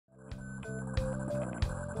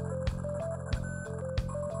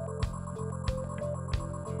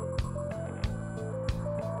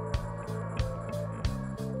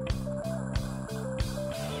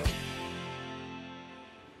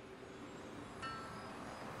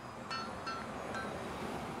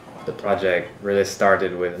The project really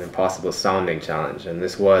started with an impossible sounding challenge, and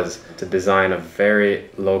this was to design a very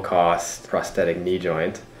low-cost prosthetic knee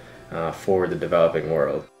joint for the developing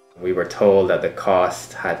world. We were told that the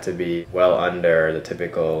cost had to be well under the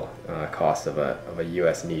typical cost of a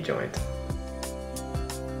US knee joint.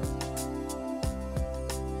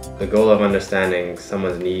 The goal of understanding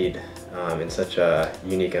someone's need in such a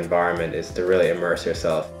unique environment is to really immerse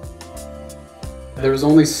yourself. There was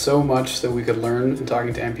only so much that we could learn in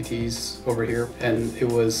talking to amputees over here, and it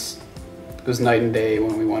was night and day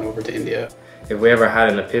when we went over to India. If we ever had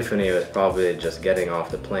an epiphany, it was probably just getting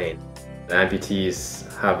off the plane. The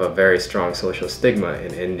amputees have a very strong social stigma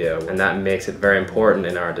in India, and that makes it very important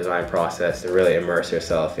in our design process to really immerse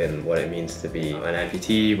yourself in what it means to be an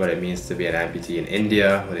amputee, what it means to be an amputee in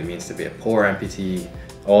India, what it means to be a poor amputee.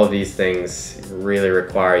 All of these things really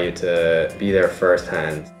require you to be there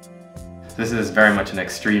firsthand. This is very much an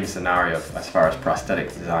extreme scenario as far as prosthetic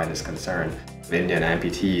design is concerned. Indian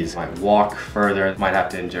amputees might walk further, might have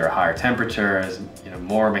to endure higher temperatures,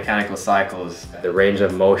 more mechanical cycles. The range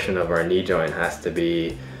of motion of our knee joint has to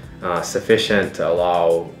be sufficient to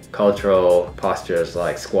allow cultural postures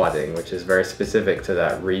like squatting, which is very specific to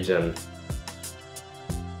that region.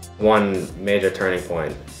 One major turning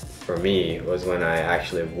point for me was when I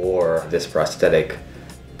actually wore this prosthetic.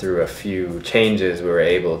 Through a few changes, we were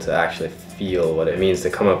able to actually feel what it means to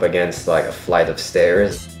come up against like a flight of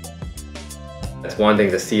stairs. It's one thing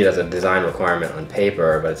to see it as a design requirement on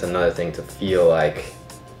paper, but it's another thing to feel like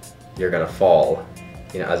you're gonna fall,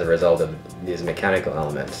 as a result of these mechanical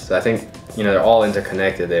elements. So I think, they're all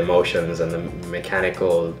interconnected, the emotions and the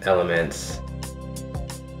mechanical elements.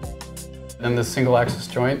 In this single axis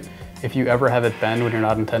joint, if you ever have it bend when you're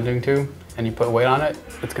not intending to, and you put weight on it,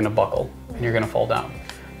 it's gonna buckle and you're gonna fall down.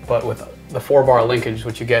 But with the 4-bar linkage,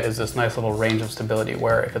 what you get is this nice little range of stability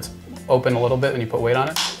where if it's open a little bit and you put weight on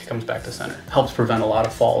it, it comes back to center. It helps prevent a lot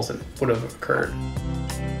of falls that would have occurred.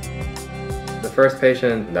 The first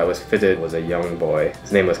patient that was fitted was a young boy.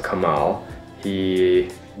 His name was Kamal. He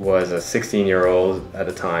was a 16-year-old at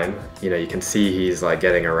the time. You can see he's like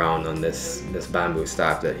getting around on this bamboo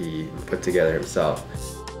staff that he put together himself.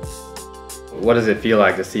 What does it feel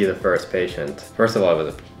like to see the first patient? First of all, it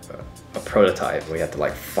was a prototype. We had to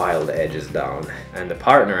like file the edges down. And the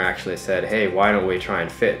partner actually said, hey, why don't we try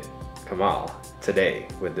and fit Kamal today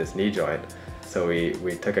with this knee joint? So we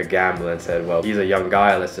took a gamble and said, well, he's a young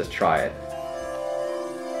guy, let's just try it.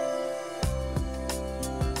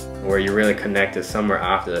 Where you really connect is somewhere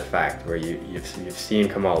after the fact, where you've seen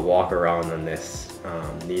Kamal walk around on this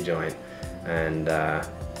knee joint, and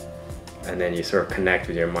then you sort of connect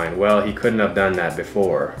with your mind, well, he couldn't have done that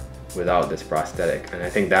before without this prosthetic. And I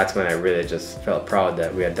think that's when I really just felt proud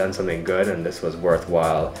that we had done something good and this was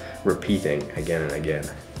worthwhile repeating again and again.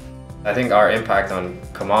 I think our impact on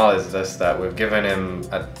Kamal is just that we've given him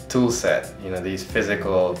a tool set, these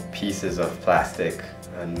physical pieces of plastic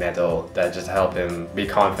and metal that just help him be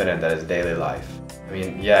confident at his daily life. I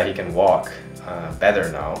mean, yeah, he can walk better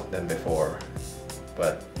now than before,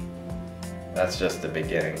 but that's just the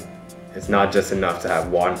beginning. It's not just enough to have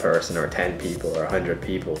one person or 10 people or 100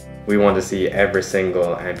 people. We want to see every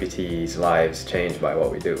single amputee's lives changed by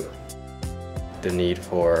what we do. The need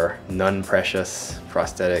for non-precious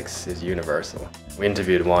prosthetics is universal. We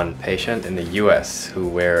interviewed one patient in the US who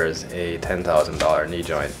wears a $10,000 knee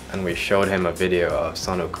joint, and we showed him a video of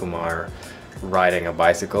Sonu Kumar riding a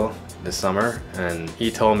bicycle this summer, and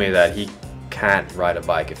he told me that he can't ride a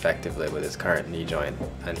bike effectively with his current knee joint,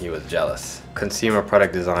 and he was jealous. Consumer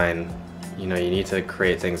product design, you need to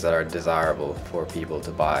create things that are desirable for people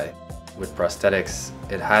to buy. With prosthetics,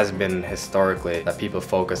 it has been historically that people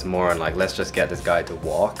focus more on like, let's just get this guy to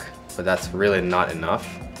walk, but that's really not enough.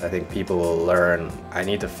 I think people will learn, I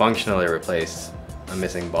need to functionally replace a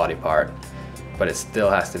missing body part, but it still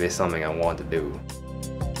has to be something I want to do.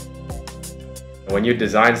 When you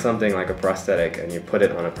design something like a prosthetic and you put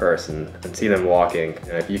it on a person and see them walking,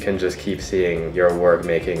 and if you can just keep seeing your work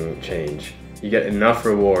making change, you get enough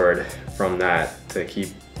reward from that to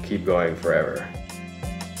keep going forever.